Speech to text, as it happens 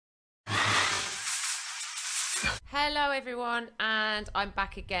Hello everyone, and I'm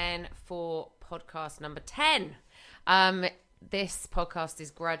back again for podcast number 10. This podcast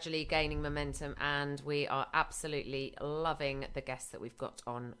is gradually gaining momentum and we are absolutely loving the guests that we've got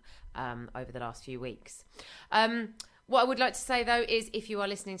on over the last few weeks. What I would like to say though is if you are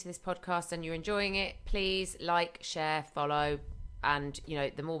listening to this podcast and you're enjoying it, please like, share, follow, and you know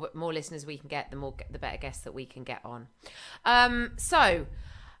the more listeners we can get, the better guests that we can get on. So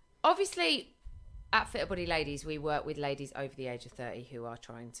obviously at Fitter Body Ladies, we work with ladies over the age of 30 who are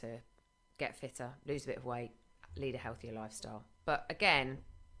trying to get fitter, lose a bit of weight, lead a healthier lifestyle. But again,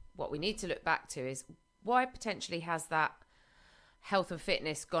 what we need to look back to is why potentially has that health and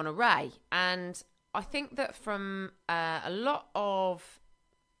fitness gone awry? And I think that from a lot of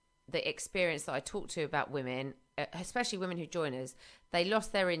the experience that I talk to about women, especially women who join us, they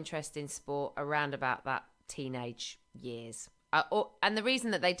lost their interest in sport around about that teenage years. And the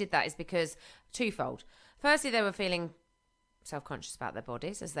reason that they did that is because twofold. Firstly, they were feeling self-conscious about their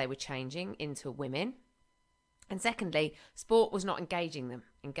bodies as they were changing into women. And secondly, sport was not engaging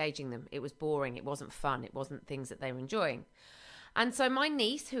them. It was boring. It wasn't fun. It wasn't things that they were enjoying. And so my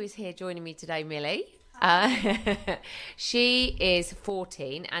niece, who is here joining me today, Millie, she is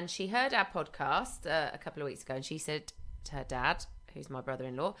 14 and she heard our podcast a couple of weeks ago and she said to her dad, who's my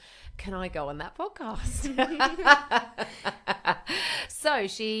brother-in-law, can I go on that podcast? So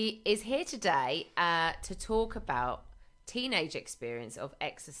she is here today to talk about teenage experience of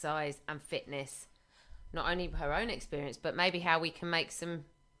exercise and fitness, not only her own experience, but maybe how we can make some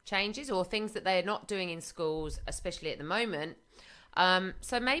changes or things that they're not doing in schools, especially at the moment.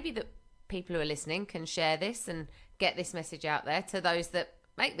 So maybe that people who are listening can share this and get this message out there to those that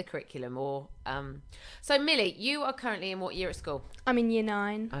make the curriculum or so Millie, you are currently in what year at school? I'm in year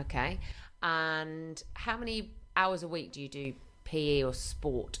 9. Okay. And how many hours a week do you do PE or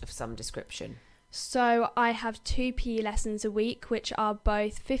sport of some description? So I have 2 PE lessons a week, which are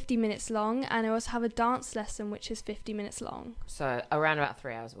both 50 minutes long, and I also have a dance lesson, which is 50 minutes long. So around about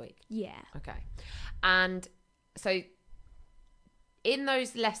 3 hours a week? Yeah. Okay. And so in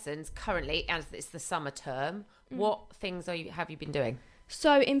those lessons currently, as it's the summer term, what things have you been doing?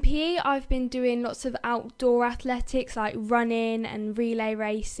 So in PE, I've been doing lots of outdoor athletics like running and relay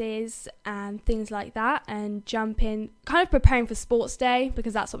races and things like that, and jumping, kind of preparing for sports day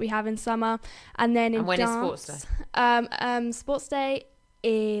because that's what we have in summer. And then in when dance, is sports day? Sports day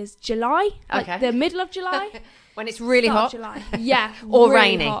is July, like the middle of July. When it's really hot? July. Yeah. Or really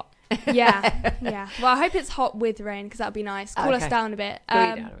rainy? Hot. Yeah. Well, I hope it's hot with rain because that'd be nice. Cool us down a bit. Cool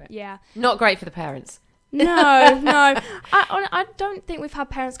you down a bit. Yeah. Not great for the parents. No. I don't think we've had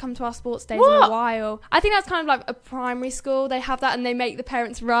parents come to our sports days in a while. I think that's kind of like a primary school. They have that and they make the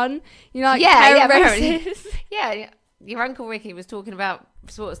parents run. You know, like parent races. Yeah. Your Uncle Ricky was talking about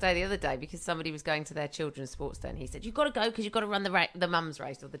sports day the other day because somebody was going to their children's sports day and he said, you've got to go because you've got to run the mum's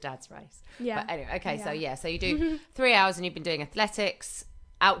race or the dad's race. Yeah. But anyway, okay, so you do 3 hours and you've been doing athletics,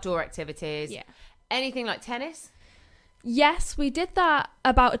 outdoor activities. Yeah. Anything like tennis? Yes, we did that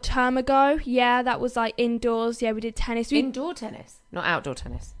about a term ago. Yeah, that was like indoors. Yeah, we did tennis. Indoor tennis, not outdoor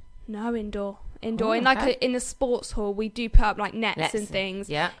tennis. No, indoor. Oh, in in the sports hall, we do put up like nets and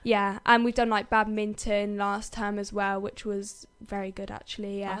things. Yeah, and we've done like badminton last term as well, which was very good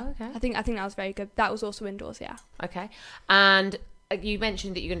actually. Yeah, okay. I think that was very good. That was also indoors. Yeah. Okay, and you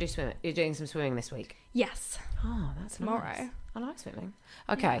mentioned that you're going to do swimming. You're doing some swimming this week. Yes. Oh, that's tomorrow. Nice. I like swimming.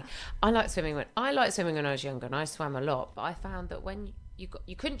 Okay, yeah. I liked swimming when I was younger, and I swam a lot. But I found that when you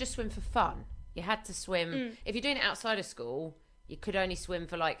couldn't just swim for fun. You had to swim. If you're doing it outside of school, you could only swim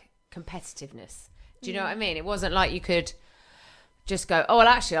for like competitiveness. Do you know what I mean? It wasn't like you could just go, oh well,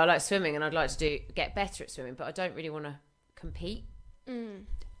 actually I like swimming and I'd like to get better at swimming, but I don't really want to compete.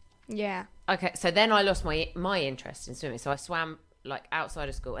 Yeah. Okay, so then I lost my interest in swimming, so I swam like outside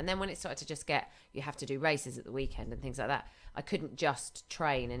of school, and then when it started to just get, you have to do races at the weekend and things like that, I couldn't just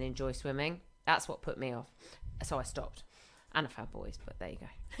train and enjoy swimming. That's what put me off, so I stopped. And I found boys, but there you go.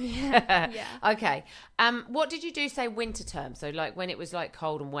 Yeah. Okay. What did you do, say, winter term? So like when it was like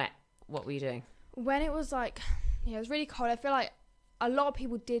cold and wet, what were you doing? When it was like, it was really cold. I feel like a lot of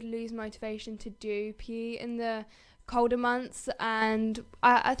people did lose motivation to do PE in the colder months, and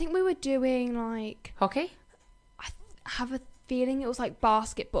I think we were doing like hockey. I have a feeling it was like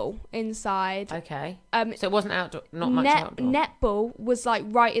basketball inside. Okay. So it wasn't outdoor, not much outdoor. Netball was like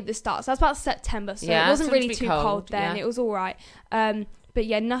right at the start, so that's about September. So it wasn't really too cold then. Yeah. It was all right. But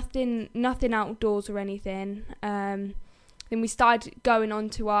yeah, nothing outdoors or anything. Then we started going on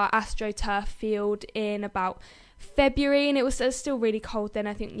to our AstroTurf field in about February, and it was still really cold then.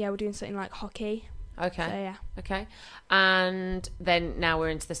 I think, we're doing something like hockey. Okay. So, yeah. Okay. And then now we're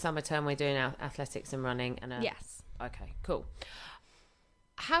into the summer term. We're doing athletics and running and yes. Okay, cool.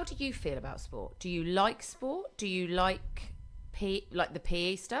 How do you feel about sport? Do you like sport? Do you like the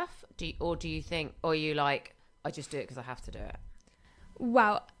PE stuff? Or do you think, or are you like, I just do it because I have to do it?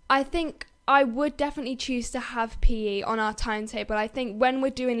 Well, I think I would definitely choose to have PE on our timetable. I think when we're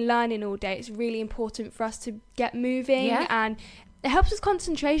doing learning all day, it's really important for us to get moving, and it helps with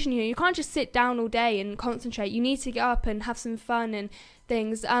concentration. You can't just sit down all day and concentrate. You need to get up and have some fun and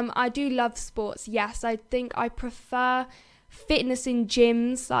things. I do love sports. Yes, I think I prefer fitness in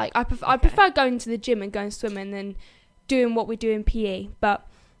gyms. Like I prefer going to the gym and going swimming than doing what we do in PE. But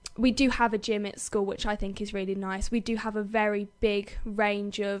we do have a gym at school, which I think is really nice. We do have a very big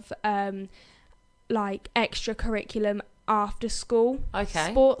range of like extracurriculum after school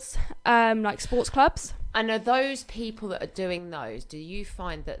sports, like sports clubs. And are those people that are doing those, do you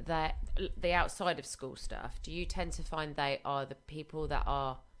find that they're the outside of school stuff, do you tend to find they are the people that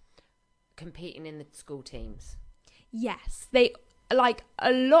are competing in the school teams? Yes, they, like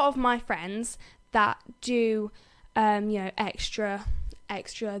a lot of my friends that do extra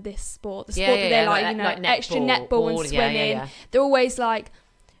this sport, the sport that they like netball, extra netball and swimming. They're always like,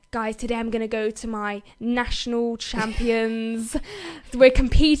 guys, today I'm going to go to my national champions. We're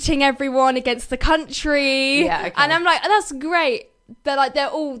competing everyone against the country. And I'm like, that's great. They're like, they're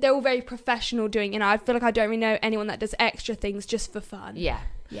all very professional doing, I feel like I don't really know anyone that does extra things just for fun. Yeah.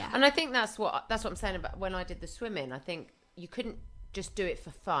 And I think that's what I'm saying about when I did the swimming. I think you couldn't just do it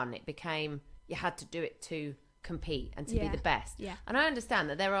for fun. It became, you had to do it to compete and to be the best. And I understand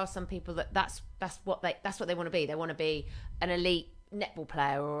that there are some people that's what they want to be. They want to be an elite netball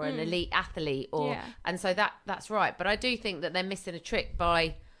player or an elite athlete, and so that's right. But I do think that they're missing a trick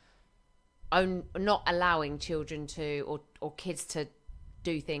by not allowing children to or kids to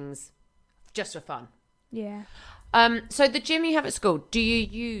do things just for fun. So the gym you have at school, do you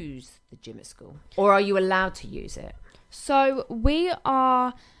use the gym at school, or are you allowed to use it? So we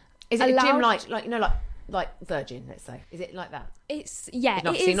are. Is it a gym like Virgin, let's say? Is it like that? It's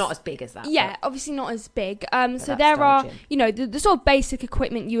obviously not as big as that. Obviously not as big. So there are, the sort of basic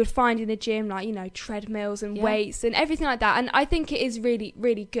equipment you would find in a gym, like, treadmills and weights and everything like that. And I think it is really,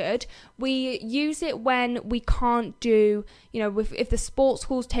 really good. We use it when we can't do, if the sports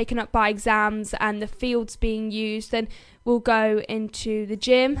hall's taken up by exams and the field's being used, then we'll go into the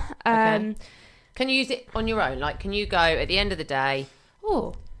gym. Can you use it on your own? Like, can you go at the end of the day,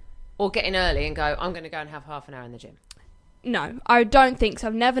 or get in early and go, I'm going to go and have half an hour in the gym? No, I don't think so.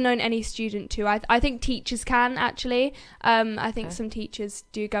 I've never known any student to. I think teachers can, actually. I think some teachers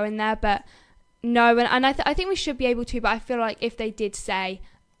do go in there, but no. And I think we should be able to, but I feel like if they did say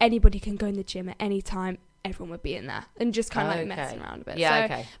anybody can go in the gym at any time, everyone would be in there and just kind of messing around a bit.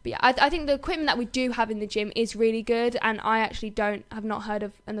 But I think the equipment that we do have in the gym is really good, and I actually have not heard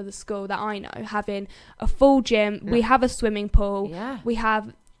of another school that I know having a full gym. We have a swimming pool. We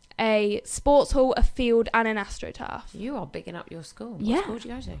have a sports hall, a field, and an AstroTurf. You are bigging up your school. What school do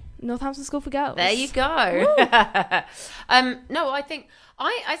you go to? Northampton School for Girls. There you go. No, I think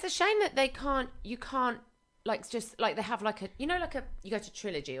it's a shame that you can't like just like they have like a you go to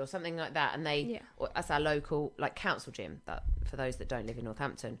Trilogy or something like that, and that's our local like council gym, that for those that don't live in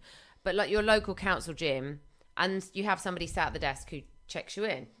Northampton, but like your local council gym, and you have somebody sat at the desk who checks you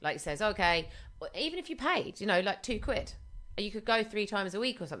in, like says, okay, even if you paid like £2, you could go 3 times a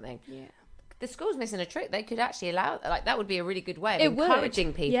week or something. The school's missing a trick. They could actually allow, like, that would be a really good way of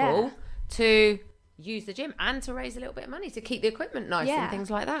encouraging people to use the gym and to raise a little bit of money to keep the equipment nice and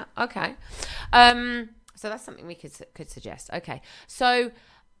things like that. Okay. So that's something we could suggest. Okay. So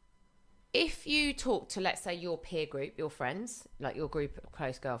if you talk to, let's say, your peer group, your friends, like your group of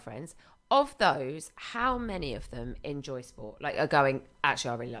close girlfriends, of those, how many of them enjoy sport? Like, are going,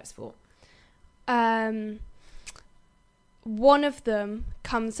 actually, I really like sport? One of them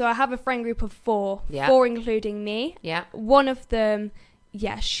comes, so I have a friend group of 4, 4 including me. One of them,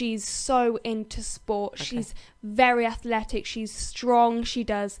 she's so into sport. She's very athletic. She's strong. She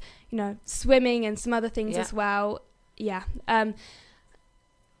does, swimming and some other things as well.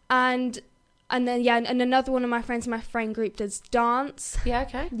 And then, and another one of my friends in my friend group does dance.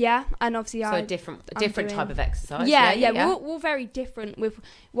 And obviously so a different type of exercise. We're all very different with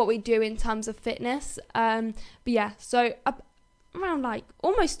what we do in terms of fitness. So around like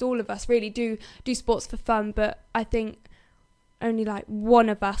almost all of us really do sports for fun, but I think only like one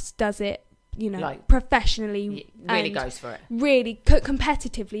of us does it, like professionally. Really goes for it. Really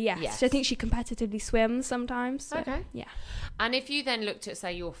competitively, yes. So I think she competitively swims sometimes. So, And if you then looked at,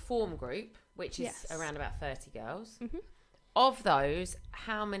 say, your form group, which is around about 30 girls, of those,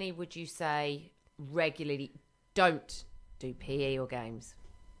 how many would you say regularly don't do PE or games?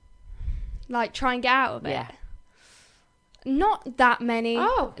 Like try and get out of it? Not that many.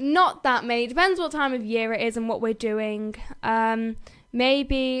 Oh. Not that many. Depends what time of year it is and what we're doing.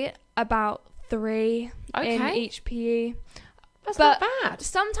 Maybe about 3 in each PE. That's not bad.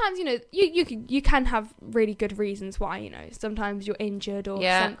 Sometimes, you can have really good reasons why, sometimes you're injured or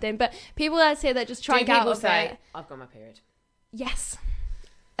something. But people that say that just try to get out of it. I've got my period. Yes.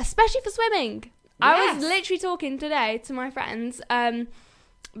 Especially for swimming. Yes. I was literally talking today to my friends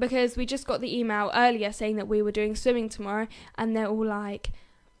because we just got the email earlier saying that we were doing swimming tomorrow, and they're all like,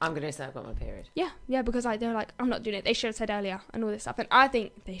 I'm going to say I've got my period. Yeah, because they're like, I'm not doing it. They should have said earlier and all this stuff. And I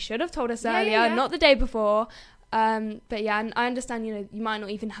think they should have told us earlier, not the day before. But yeah, and I understand, you might not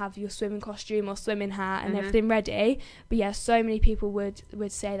even have your swimming costume or swimming hat and everything ready. But yeah, so many people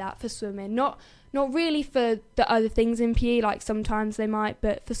would say that for swimming. Not really for the other things in PE, like sometimes they might,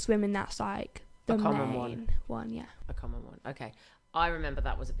 but for swimming, that's like the common one. Yeah. A common one. Okay. I remember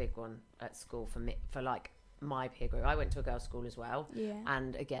that was a big one at school for me, for like my peer group. I went to a girls' school as well. Yeah.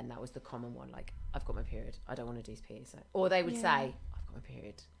 And again, that was the common one. Like, I've got my period. I don't want to do PE. So. Or they would say, I've got my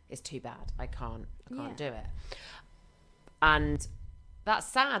period. It's too bad. I can't do it. And that's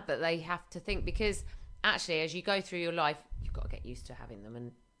sad that they have to think, because actually as you go through your life, you've got to get used to having them,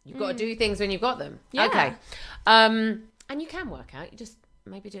 and you've got to do things when you've got them. Yeah. Okay. And you can work out. You just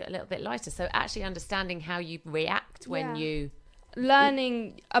maybe do it a little bit lighter. So actually understanding how you react when you...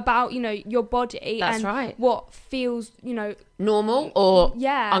 Learning about, your body. That's and what feels, normal or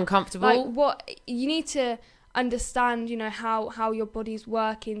uncomfortable. Like what you need to... understand how your body's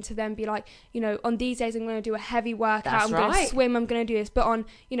working to then be like, on these days I'm going to do a heavy workout. I'm going to swim, I'm going to do this. But on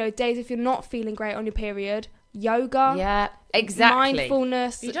days if you're not feeling great on your period, yoga,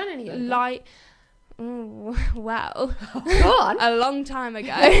 mindfulness, have you done any yoga? Light well, go on. A long time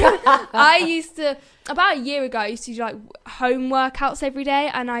ago. I used to, about a year ago, I used to do like home workouts every day,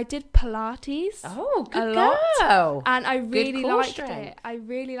 and I did Pilates. Oh, good girl. And I really liked it. I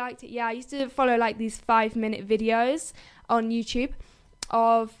really liked it. Yeah, I used to follow like these 5-minute videos on YouTube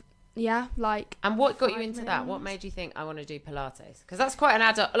of like. And what got you into that? What made you think I want to do Pilates? Because that's quite an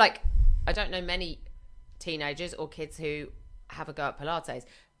adult. Like, I don't know many teenagers or kids who have a go at Pilates.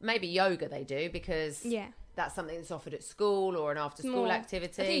 Maybe yoga they do, because that's something that's offered at school or an after-school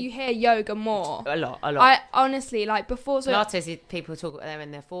activity. I think you hear yoga more. A lot. I honestly, like, before... Pilates, people talk about they're in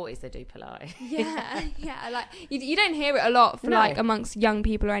their 40s, they do Pilates. Yeah. Like, you don't hear it a lot for, like, amongst young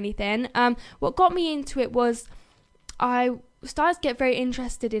people or anything. What got me into it was I started to get very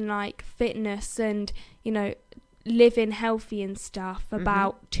interested in, like, fitness and, living healthy and stuff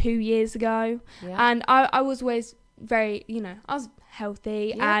about 2 years ago. Yeah. And I was always very, I was...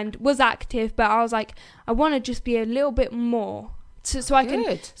 healthy and was active, but I was like, I want to just be a little bit more so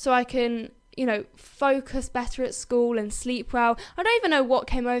I can focus better at school and sleep well. I don't even know what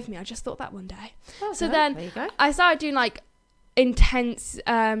came over me. I just thought that one day. Then I started doing like intense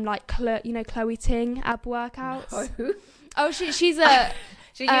like Chloe Ting ab workouts. No. Oh, she's a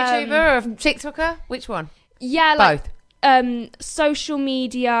YouTuber or a TikToker? Which one? Yeah, like both. Social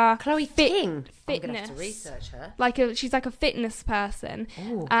media, Chloe Ting. Fitness. I'm gonna have to research her. She's like a fitness person.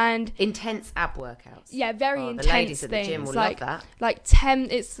 Ooh. And intense ab workouts. Yeah, very intense. The ladies things. At the gym will love that. Like 10.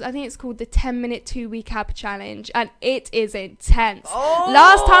 I think it's called the 10-minute 2-week ab challenge, and it is intense. Oh.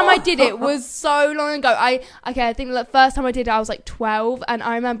 Last time I did it was so long ago. I think the first time I did it I was like 12, and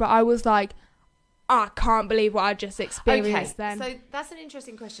I remember I was like, I can't believe what I just experienced then. So that's an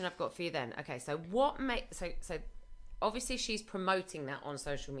interesting question I've got for you then. Okay, so what so obviously she's promoting that on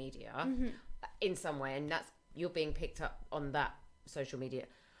social media in some way, and that's you're being picked up on that social media.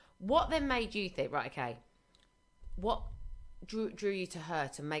 What then made you think, right, okay, what drew you to her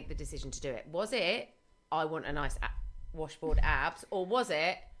to make the decision to do it? Was it, I want a nice washboard abs, or was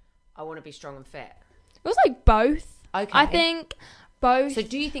it, I want to be strong and fit? It was like both. Okay. I think both. So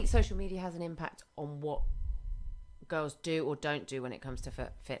do you think social media has an impact on what girls do or don't do when it comes to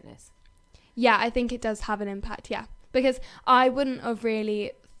fitness? Yeah, I think it does have an impact, yeah. Because I wouldn't have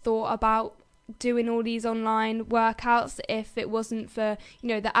really thought about doing all these online workouts if it wasn't for,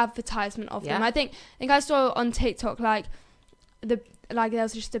 the advertisement of them. I think I saw on TikTok, like, there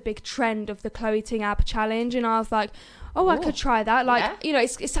was just a big trend of the Chloe Ting ab challenge, and I was like, I could try that. Like,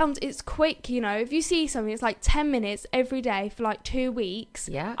 it's quick, if you see something, it's like 10 minutes every day for like 2 weeks.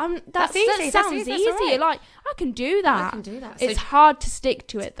 Yeah. That sounds easy. Right. Like, I can do that. It's hard to stick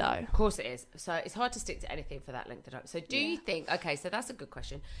to it, though. Of course it is. So it's hard to stick to anything for that length of time. So do you think, okay, so that's a good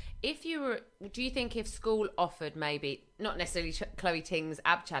question. Do you think if school offered maybe, not necessarily Chloe Ting's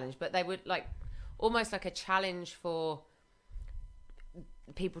ab challenge, but they would like, almost like a challenge for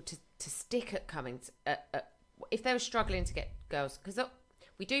people to stick at coming to, if they were struggling to get girls, because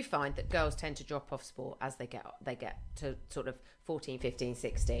we do find that girls tend to drop off sport as they get to sort of 14, 15,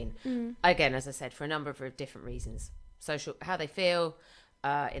 16. Again, as I said, for a number of different reasons. Social, how they feel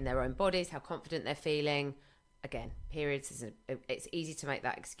in their own bodies, how confident they're feeling. Again, periods, it's easy to make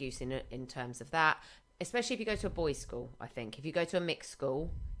that excuse in terms of that, especially if you go to a boys' school, I think. If you go to a mixed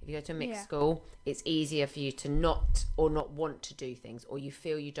school, it's easier for you to not want to do things, or you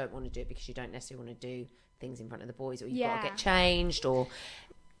feel you don't want to do it because you don't necessarily want to do things in front of the boys, or you've got to get changed, or...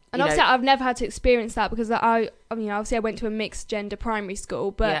 And obviously, I've never had to experience that because I mean, obviously I went to a mixed gender primary school,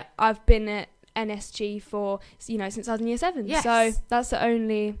 but I've been at NSG for, since I was in year 7. Yes. So that's the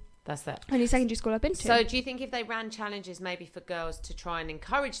only secondary school I've been to. So do you think if they ran challenges maybe for girls to try and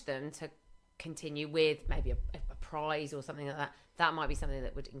encourage them to continue with maybe a prize or something like that, that might be something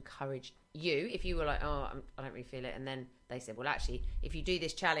that would encourage you if you were like, I don't really feel it, and then they said, well, actually, if you do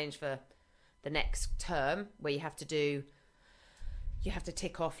this challenge for the next term where you have to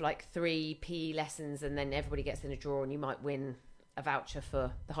tick off like 3 PE lessons and then everybody gets in a draw and you might win a voucher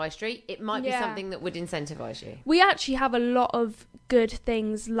for the high street, it might be something that would incentivize you. We actually have a lot of good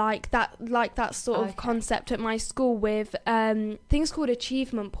things like that sort of concept at my school with things called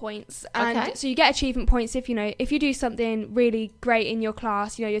achievement points. And so you get achievement points if you do something really great in your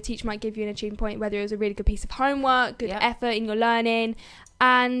class, your teacher might give you an achievement point, whether it was a really good piece of homework, good effort in your learning.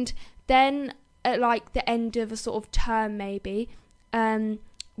 And then at like the end of a sort of term maybe,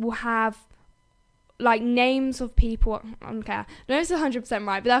 we'll have like names of people. Okay, I don't know if it's 100%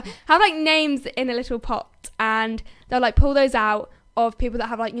 right, but they'll have like names in a little pot, and they'll like pull those out of people that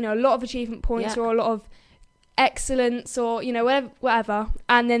have like a lot of achievement points or a lot of excellence or whatever,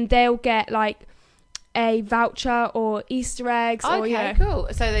 and then they'll get like a voucher or Easter eggs. Cool.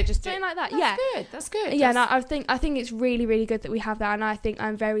 So they just something like that. That's good. Yeah, no, I think it's really, really good that we have that, and I think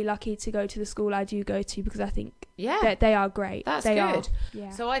I'm very lucky to go to the school I do go to because I think that they are great. That's good. Yeah.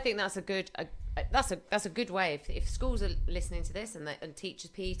 So I think that's a good. That's a good way if schools are listening to this and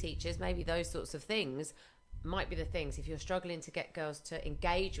teachers, PE teachers, maybe those sorts of things might be the things. If you're struggling to get girls to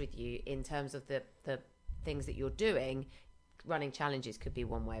engage with you in terms of the things that you're doing, running challenges could be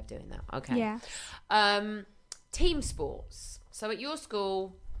one way of doing that. Okay. Yeah. Team sports. So at your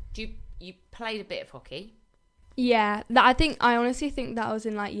school, you played a bit of hockey? Yeah, I honestly think that was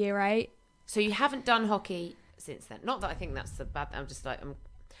in like year 8. So you haven't done hockey since then? Not that I think that's the bad. I'm just like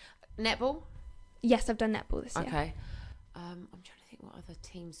netball. Yes, I've done netball this year. Okay. I'm trying to think what other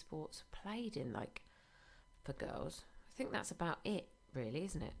team sports are played in, like, for girls. I think that's about it, really,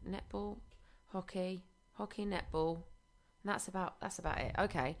 isn't it? Netball, hockey, netball. And that's about it.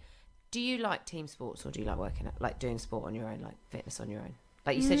 Okay. Do you like team sports, or do you like doing sport on your own, like fitness on your own?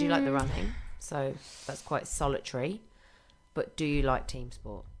 Like you said, you like the running, so that's quite solitary. But do you like team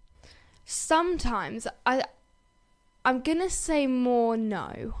sport? Sometimes I'm going to say more no.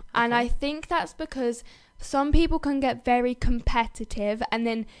 Okay. And I think that's because some people can get very competitive and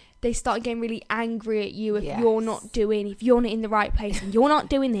then they start getting really angry at you if you're not in the right place and you're not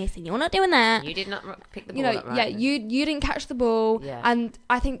doing this and you're not doing that. You did not pick the ball up right. Yeah, you didn't catch the ball. Yeah. And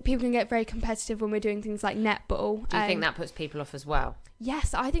I think people can get very competitive when we're doing things like netball. Do you think that puts people off as well?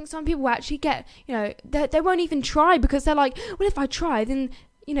 Yes, I think some people actually get, they won't even try because they're like, well, if I try, then...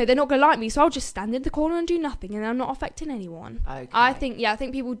 they're not going to like me, so I'll just stand in the corner and do nothing, and I'm not affecting anyone. Okay. I think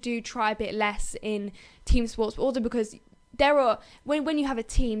people do try a bit less in team sports, but also because there are, when you have a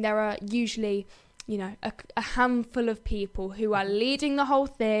team, there are usually, a handful of people who are leading the whole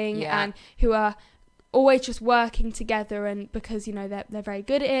thing and who are always just working together, and because, they're very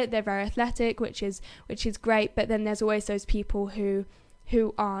good at it, they're very athletic, which is great, but then there's always those people who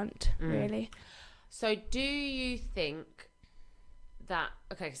aren't really. So do you think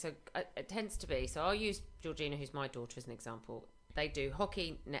so it tends to be, so I'll use Georgina, who's my daughter, as an example. They do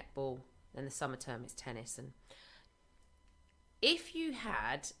hockey, netball, then the summer term is tennis. And if you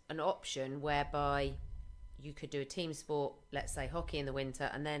had an option whereby you could do a team sport, let's say hockey in the winter,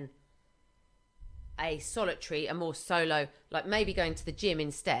 and then a solitary, a more solo, like maybe going to the gym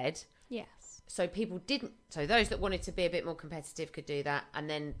instead. Yes. So those that wanted to be a bit more competitive could do that, and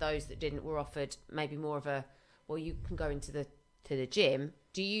then those that didn't were offered maybe more of a, well, you can go into the gym.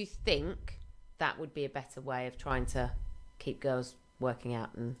 Do you think that would be a better way of trying to keep girls working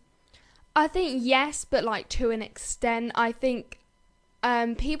out? And I think yes, but like to an extent. I think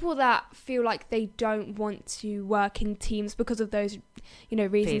people that feel like they don't want to work in teams because of those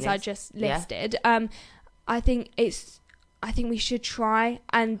reasons I just listed, I think we should try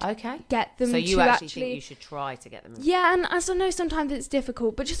and get them. So you to actually think you should try to get them? Yeah, and as I know sometimes it's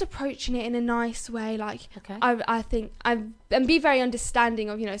difficult, but just approaching it in a nice way, like I think and be very understanding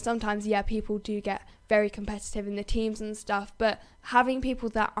of sometimes people do get very competitive in the teams and stuff, but having people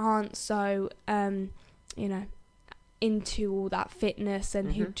that aren't so, into all that fitness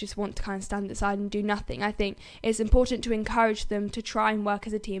and who just want to kind of stand aside and do nothing, I think it's important to encourage them to try and work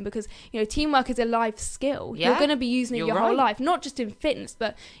as a team, because teamwork is a life skill. You're going to be using it your whole life, not just in fitness,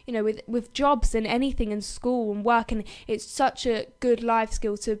 but with jobs and anything in school and work, and it's such a good life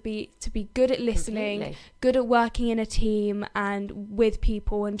skill to be good at listening, good at working in a team and with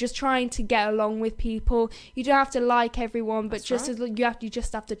people and just trying to get along with people. You don't have to like everyone, but you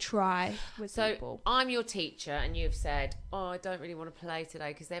just have to try with people. I'm your teacher and you've said, I don't really want to play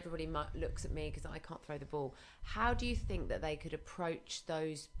today because everybody looks at me because I can't throw the ball. How do you think that they could approach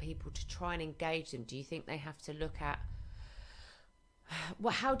those people to try and engage them? Do you think they have to look at...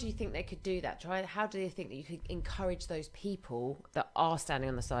 Well, how do you think they could do that? How do you think that you could encourage those people that are standing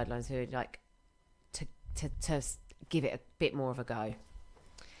on the sidelines who are like to give it a bit more of a go?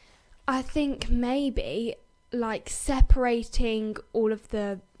 I think maybe like separating all of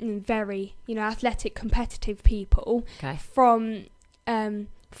the very athletic competitive people from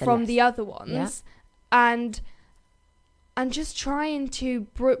the other ones, and just trying to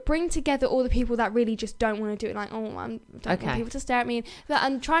bring together all the people that really just don't want to do it, like I don't want people to stare at me,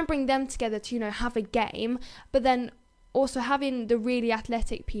 and try and bring them together to have a game, but then also having the really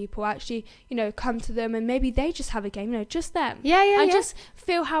athletic people actually come to them and maybe they just have a game, just them, just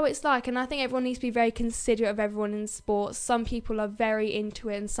feel how it's like. And I think everyone needs to be very considerate of everyone in sports. Some people are very into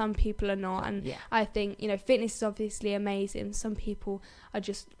it and some people are not, and I think fitness is obviously amazing. Some people are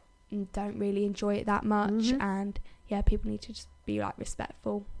just don't really enjoy it that much, and people need to just be like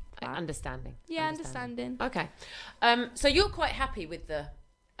respectful, understanding. Okay, so you're quite happy with the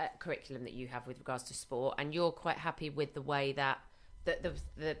curriculum that you have with regards to sport, and you're quite happy with the way that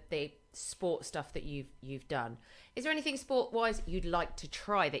the sport stuff that you've done. Is there anything sport wise you'd like to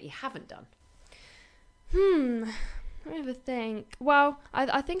try that you haven't done? Let me have a think. Well,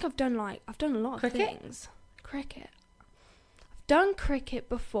 I think I've done a lot of things. Cricket. I've done cricket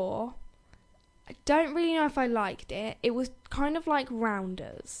before. I don't really know if I liked it. It was kind of like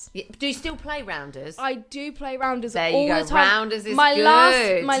rounders. Do you still play rounders? I do play rounders there all you go. the time. Rounders is my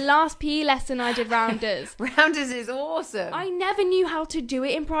good. My last PE lesson I did rounders. Rounders is awesome. I never knew how to do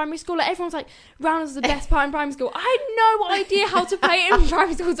it in primary school. Like, everyone's like, rounders is the best part in primary school. I had no idea how to play it in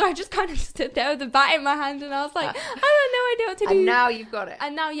primary school, so I just kind of stood there with the bat in my hand and I was like, I have no idea what to do. And now you've got it.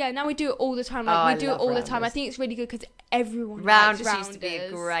 And now we do it all the time. We do it all the time. I think it's really good because everyone rounders likes rounders. Used to be a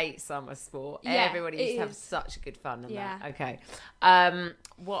great summer sport. Yeah, everybody used to have such good fun on that. Okay.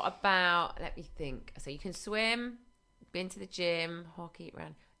 What about, let me think. So you can swim, been to the gym, hockey, run.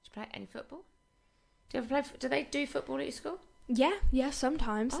 Do you play any football? Do they do football at your school? Yeah,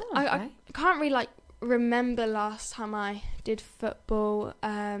 sometimes. Oh, okay. I can't really remember last time I did football.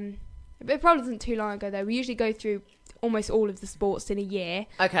 It probably wasn't too long ago though. We usually go through almost all of the sports in a year.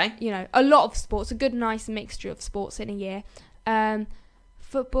 Okay. A lot of sports, a good nice mixture of sports in a year.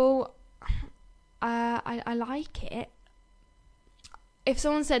 Football, I like it. If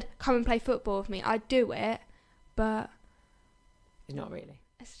someone said, come and play football with me, I'd do it, but... Not really.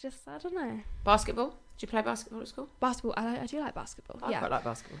 It's just, I don't know. Basketball? Do you play basketball at school? Basketball, I do like basketball, I quite like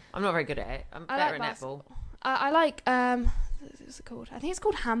basketball. I'm not very good at it. I'm better at netball. I like, what's it called? I think it's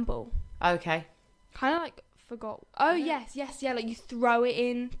called handball. Okay. Kind of forgot. Oh, yes, like you throw it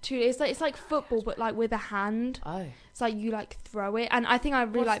into, it's like football, but with a hand. Oh. It's like you throw it, and I think I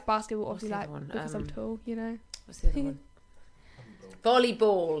really like basketball, obviously, because I'm tall, What's the other one?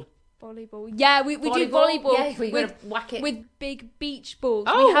 Volleyball. Yeah, we do volleyball. Yeah, we're going to whack it. With big beach balls.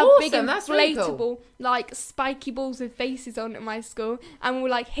 Oh, we have awesome. Big That's really cool. spiky balls with faces on at my school. And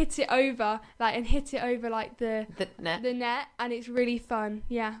we'll hit it over, the net. And it's really fun.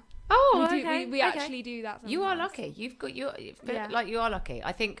 Yeah. Oh, okay. We actually do that sometimes. You are lucky. You are lucky.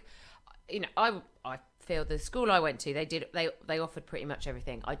 I think, I feel the school I went to, they offered pretty much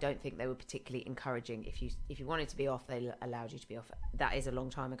everything. I don't think they were particularly encouraging. If you wanted to be off, they allowed you to be off. That is a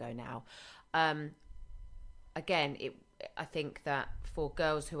long time ago now. Again, I think that for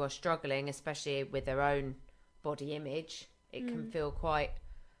girls who are struggling, especially with their own body image, it can feel quite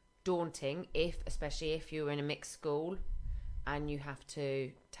daunting, especially if you're in a mixed school and you have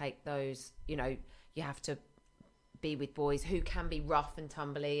to take those, you have to be with boys who can be rough and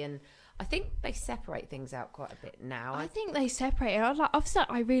tumbly, and I think they separate things out quite a bit now. I think they separate it. Obviously,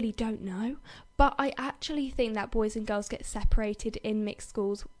 I really don't know, but I actually think that boys and girls get separated in mixed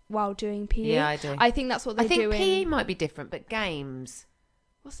schools while doing PE. Yeah, I do. I think that's what they do. I think PE might be different, but games.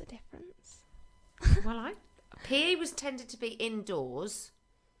 What's the difference? Well, PE was tended to be indoors.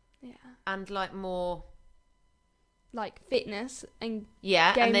 Yeah. And more like fitness and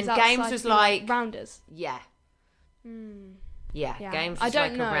games, and then games was like rounders. Yeah. Yeah, games was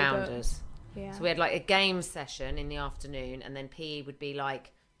like a rounders. Yeah. So we had like a game session in the afternoon, and then PE would be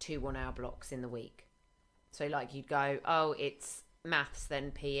like 2 1-hour blocks in the week. So like you'd go, oh, it's maths,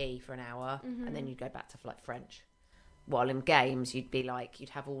 then PE for an hour, and then you'd go back to like French. While in games, you'd be like, you'd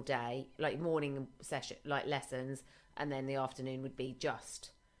have all day, like morning session, like lessons, and then the afternoon would be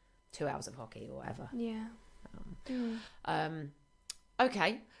just 2 hours of hockey or whatever. Yeah.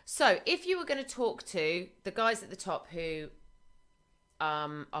 Okay, so if you were going to talk to the guys at the top who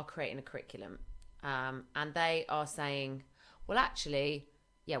are creating a curriculum, and they are saying, well, actually,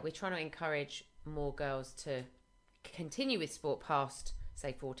 we're trying to encourage more girls to continue with sport past,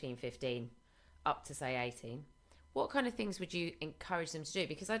 say, 14, 15, up to, say, 18. What kind of things would you encourage them to do?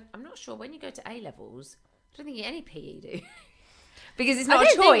 Because I'm not sure, when you go to A-levels, I don't think any PE do. Because it's not a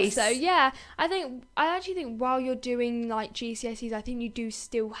choice. I don't think so, yeah. I actually think while you're doing like GCSEs, I think you do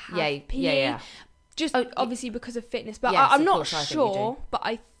still have PE. Yeah. Just obviously because of fitness. But yes, I'm not sure. But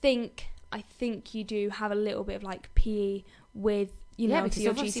I think you do have a little bit of like PE with, because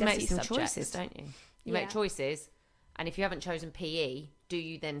your obviously GCSE you make some subjects. choices, don't you? You make choices. And if you haven't chosen PE, do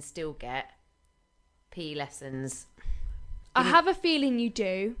you then still get PE lessons? I have a feeling you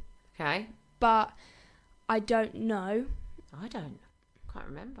do. Okay. But I don't know. I can't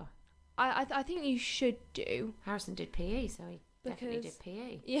remember. I think you should do. Harrison did PE, so he definitely did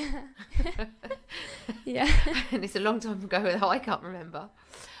PE. Yeah. Yeah. And it's a long time ago that I can't remember.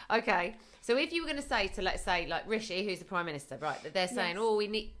 Okay. So if you were going to say to, let's say, like Rishi, who's the Prime Minister, right, that they're saying, we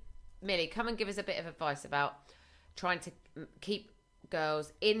need... Millie, come and give us a bit of advice about trying to keep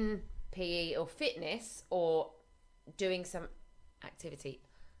girls in PE or fitness or doing some activity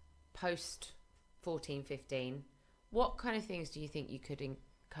post 14, 15. What kind of things do you think you could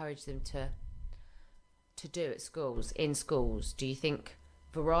encourage them to do at schools, in schools? Do you think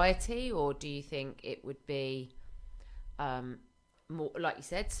variety, or do you think it would be more, like you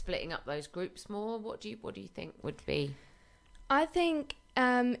said, splitting up those groups more? What do you think would be? I think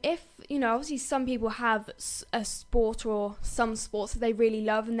if, obviously some people have a sport or some sports that they really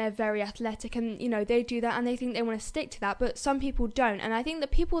love and they're very athletic and, they do that and they think they want to stick to that, but some people don't. And I think the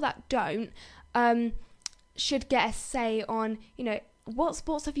people that don't should get a say on, what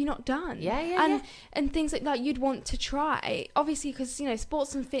sports have you not done? And things like that you'd want to try. Obviously, because,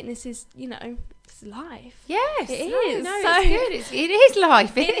 sports and fitness is, it's life. Yes. It is. No, it's good. It is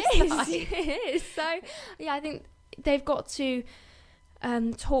life. It is life. It is. So, I think they've got to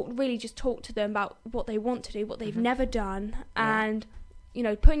talk to them about what they want to do, what they've never done, and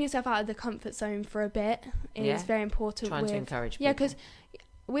putting yourself out of the comfort zone for a bit is very important. Trying to encourage people. Because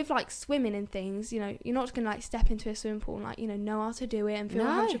with like swimming and things, you're not going to like step into a swimming pool and know how to do it and feel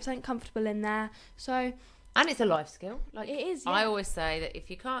 100% comfortable in there. So, and it's a life skill. Like it is. Yeah. I always say that if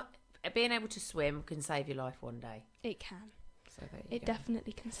you can't, being able to swim can save your life one day. It can. So it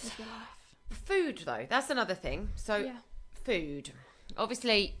definitely can save your life. Food though, that's another thing. So food.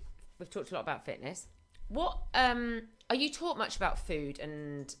 Obviously, we've talked a lot about fitness. What are you taught much about food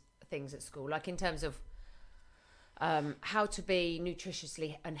and things at school, like in terms of how to be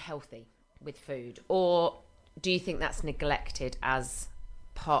nutritiously and healthy with food, or do you think that's neglected as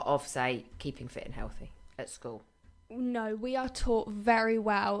part of, say, keeping fit and healthy at school? No, we are taught very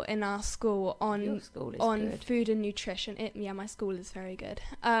well in our school on good. Food and nutrition. My school is very good.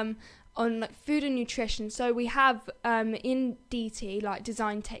 On like food and nutrition. So we have in DT, like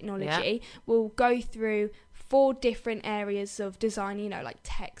design technology, we'll go through 4 different areas of design, like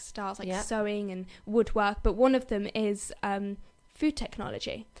textiles, like sewing and woodwork, but one of them is food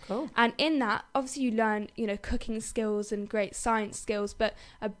technology. Cool. And in that, obviously you learn, cooking skills and great science skills, but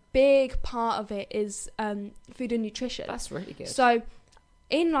a big part of it is food and nutrition. That's really good. So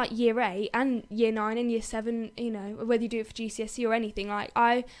in like year 8 and year 9 and year 7, whether you do it for GCSE or anything, like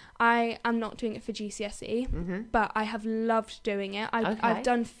I am not doing it for GCSE, but I have loved doing it. I've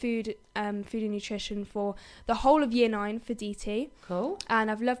done food and nutrition for the whole of year 9 for DT. Cool. And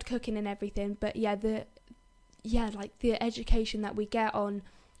I've loved cooking and everything, but like the education that we get on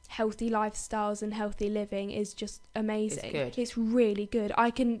healthy lifestyles and healthy living is just amazing. It's good. It's really good. I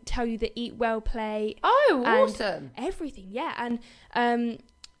can tell you the Eat Well plate. Oh, awesome. Everything, yeah. And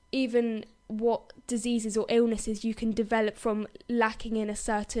even what diseases or illnesses you can develop from lacking in a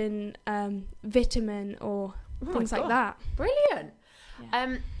certain vitamin or things like that. Brilliant.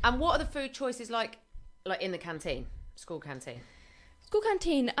 Yeah. And what are the food choices like in the canteen, school canteen? School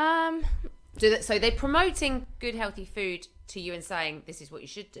canteen, So they're promoting good, healthy food to you and saying this is what you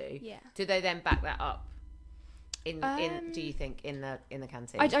should do. Yeah. Do they then back that up do you think in the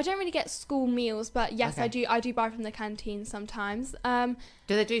canteen? I don't really get school meals, but yes, okay. I do buy from the canteen sometimes. Do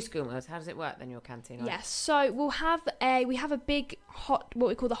they do school meals? How does it work then, your canteen? Yes, so we have a big what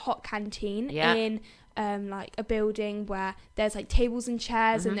we call the hot canteen in like a building where there's like tables and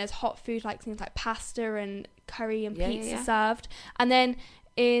chairs and there's hot food, like things like pasta and curry and pizza served, and then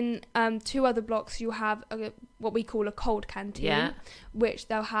in 2 other blocks you have what we call a cold canteen, which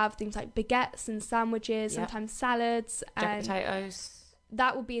they'll have things like baguettes and sandwiches, sometimes salads, and potatoes.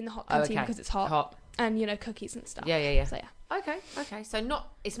 That will be in the hot canteen because it's hot, and cookies and stuff. Yeah. So okay. So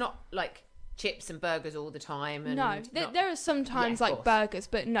it's not like chips and burgers all the time. And no, there are sometimes like burgers,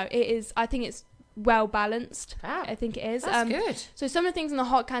 but no, it is. I think it's well balanced. I think it is. That's good. So some of the things in the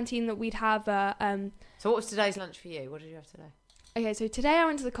hot canteen that we'd have. So what was today's lunch for you? What did you have today? Okay, so today I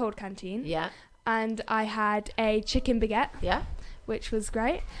went to the cold canteen. Yeah. And I had a chicken baguette. Yeah. Which was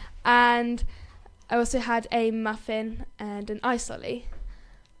great. And I also had a muffin and an ice lolly.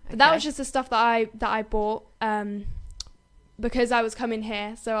 But that was just the stuff that I bought because I was coming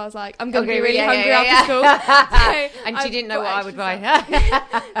here. So I was like, I'm going to be really hungry after school. So and she didn't know what I would buy.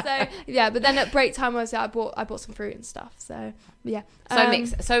 So yeah, but then at break time I bought some fruit and stuff. So yeah.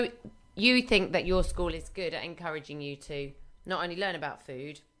 So you think that your school is good at encouraging you to not only learn about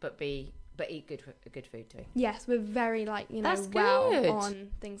food but eat good food too? Yes, we're very that's well good. On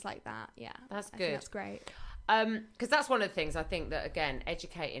things like that. Yeah, that's good. I think that's great. Because that's one of the things I think that, again,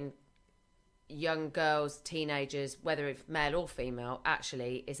 educating young girls, teenagers, whether it's male or female,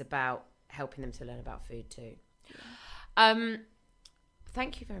 actually is about helping them to learn about food too. Yeah.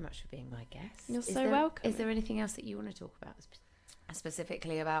 Thank you very much for being my guest. You're so welcome. Is there anything else that you want to talk about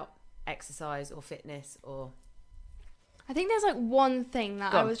specifically about exercise or fitness or? I think there's one thing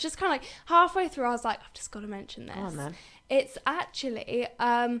that I was just kind of halfway through. I was like, I've just got to mention this. Go on, man. It's actually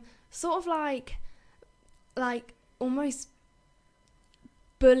sort of like almost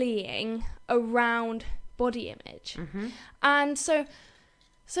bullying around body image. Mm-hmm. And so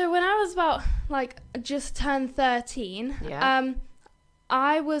when I was about just turned 13,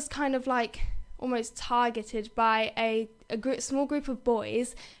 I was kind of almost targeted by a small group of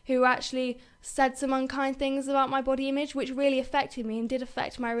boys who actually said some unkind things about my body image, which really affected me and did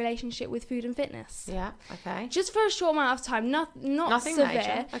affect my relationship with food and fitness. Yeah, okay. Just for a short amount of time, nothing severe.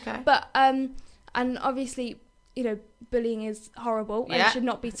 Major. Okay. But and obviously, bullying is horrible and should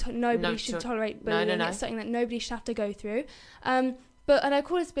not be. Nobody should tolerate bullying. No. It's something that nobody should have to go through. And I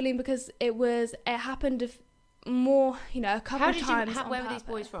call this bullying because it happened more, a couple of times. Where were these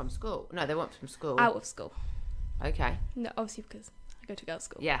boys from? School? No, they weren't from school. Out of school. Okay. No, obviously because I go to girls'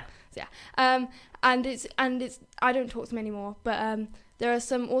 school. Yeah. So, yeah. And it's I don't talk to them anymore, but there are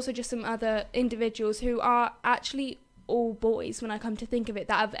some other individuals who are actually all boys when I come to think of it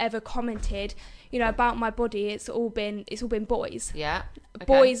that have ever commented, about my body. It's all been boys. Yeah. Okay.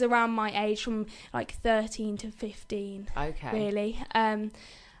 Boys around my age from 13 to 15. Okay. Really.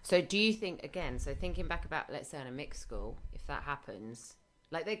 So do you think, again, thinking back about, let's say, in a mixed school, if that happens,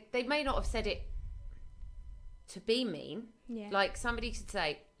 they may not have said it to be mean. Yeah. Somebody could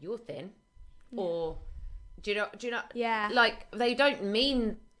say, you're thin, or do you know? Yeah. They don't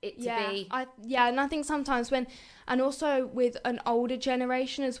mean it to be. And I think sometimes and also with an older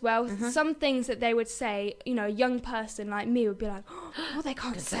generation as well, some things that they would say, a young person like me would be like, oh, they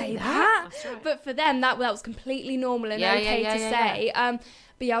can't say that. That's right. But for them, that was completely normal and okay to say. Yeah.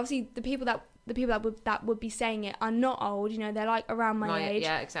 But yeah, obviously the people that would be saying it are not old. They're around my age.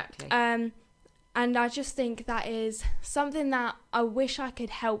 Yeah, exactly. And I just think that is something that I wish I could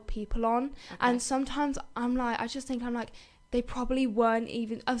help people on. Okay. And sometimes I just think they probably weren't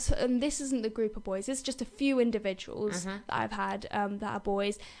even, and this isn't the group of boys, it's just a few individuals that I've had that are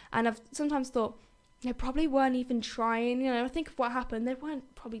boys, and I've sometimes thought they probably weren't even trying. I think of what happened, they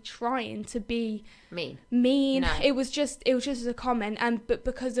weren't probably trying to be mean. No. It was just a comment, but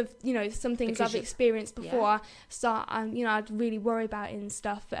because of some things I've experienced before, I'd really worry about it and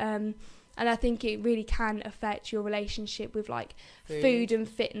stuff. And I think it really can affect your relationship with food and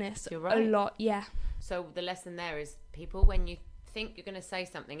fitness a lot. Yeah. So the lesson there is, people, when you think you're going to say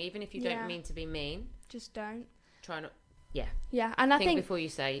something, even if you don't mean to be mean, just don't. Try not. Yeah. Yeah, and I think before you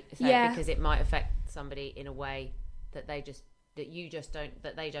say it, because it might affect somebody in a way that they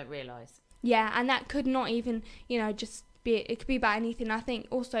don't realise. Yeah, and that could not even just be. It could be about anything. I think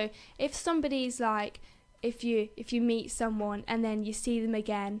also if somebody's if you meet someone and then you see them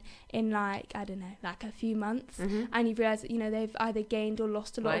again in I don't know, a few months, and you realise that they've either gained or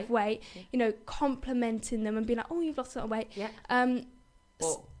lost a lot of weight, complimenting them and being like, oh, you've lost a lot of weight.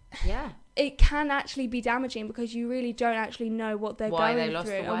 Yeah. it can actually be damaging because you really don't actually know what they're going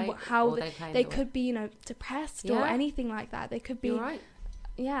through and how they could be, depressed or anything like that. They could be,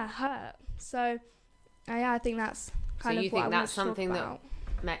 hurt. So, I think that's kind of what I want to talk about.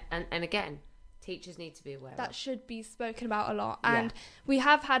 And again, teachers need to be aware that should be spoken about a lot. And we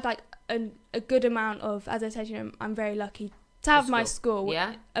have had like a good amount of, as I said, I'm very lucky to have my school.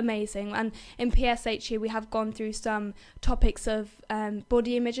 Amazing. And in PSHE we have gone through some topics of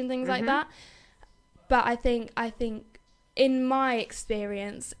body image and things like that. But I think in my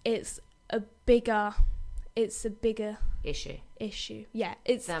experience it's a bigger issue. Yeah,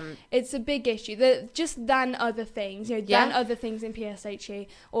 it's a big issue just than other things, than other things in PSHE,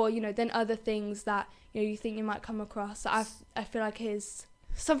 or than other things that you think you might come across. I feel like is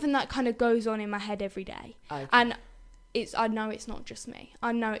something that kind of goes on in my head every day. And I know it's not just me.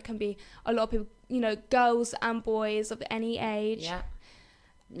 I know it can be a lot of people, girls and boys of any age. Yeah.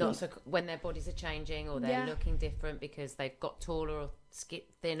 Not so when their bodies are changing or they're looking different because they've got taller or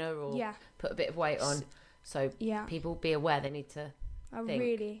thinner or put a bit of weight on. So people be aware they need to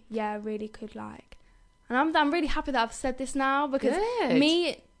think. I really could like. And I'm really happy that I've said this now because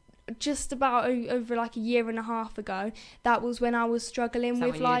me, just about over like a year and a half ago, that was when I was struggling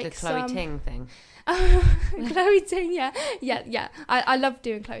with like the Chloe Ting thing. Chloe Ting, yeah. I love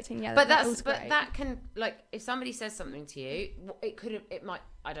doing Chloe Ting, yeah. But that can, like, if somebody says something to you, it might.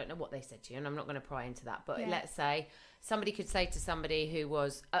 I don't know what they said to you, and I'm not going to pry into that. But let's say somebody could say to somebody who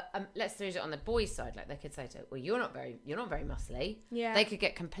was, let's do it on the boys' side, like they could say to, well, you're not very muscly. Yeah. They could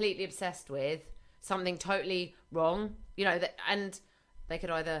get completely obsessed with something totally wrong, and they could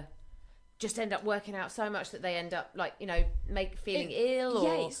either just end up working out so much that they end up like feeling ill.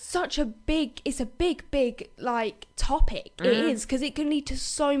 Or it's such a big like topic. It is, because it can lead to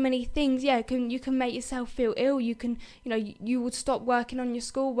so many things. You can make yourself feel ill. You can you would stop working on your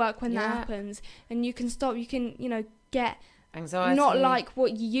schoolwork when that happens, and you can get anxiety, not like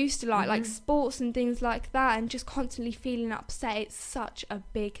what you used to like sports and things like that, and just constantly feeling upset. It's such a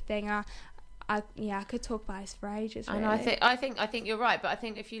big thing. I could talk about this for ages. Really. And I think you're right, but I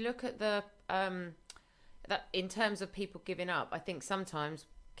think if you look at the that in terms of people giving up, I think sometimes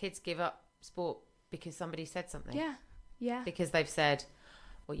kids give up sport because somebody said something. Yeah. Because they've said,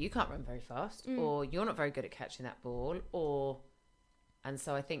 well, you can't run very fast, or you're not very good at catching that ball, and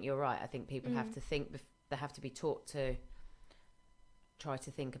so I think you're right. I think people have to think. They have to be taught to try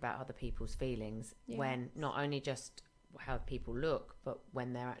to think about other people's feelings when not only just how people look, but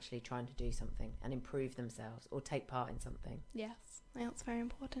when they're actually trying to do something and improve themselves or take part in something. Yes, that's very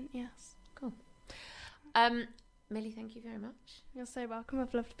important. Yes. Cool. Millie, thank you very much. You're so welcome.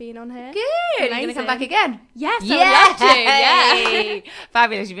 I've loved being on here. Good. Are you going to come back again? Yes, I would love to. Yeah.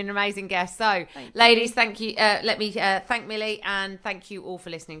 Fabulous. You've been an amazing guest. So, ladies, thank you. Let me thank Millie, and thank you all for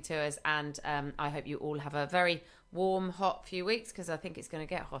listening to us. And I hope you all have a very warm, hot few weeks, because I think it's going to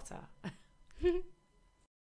get hotter.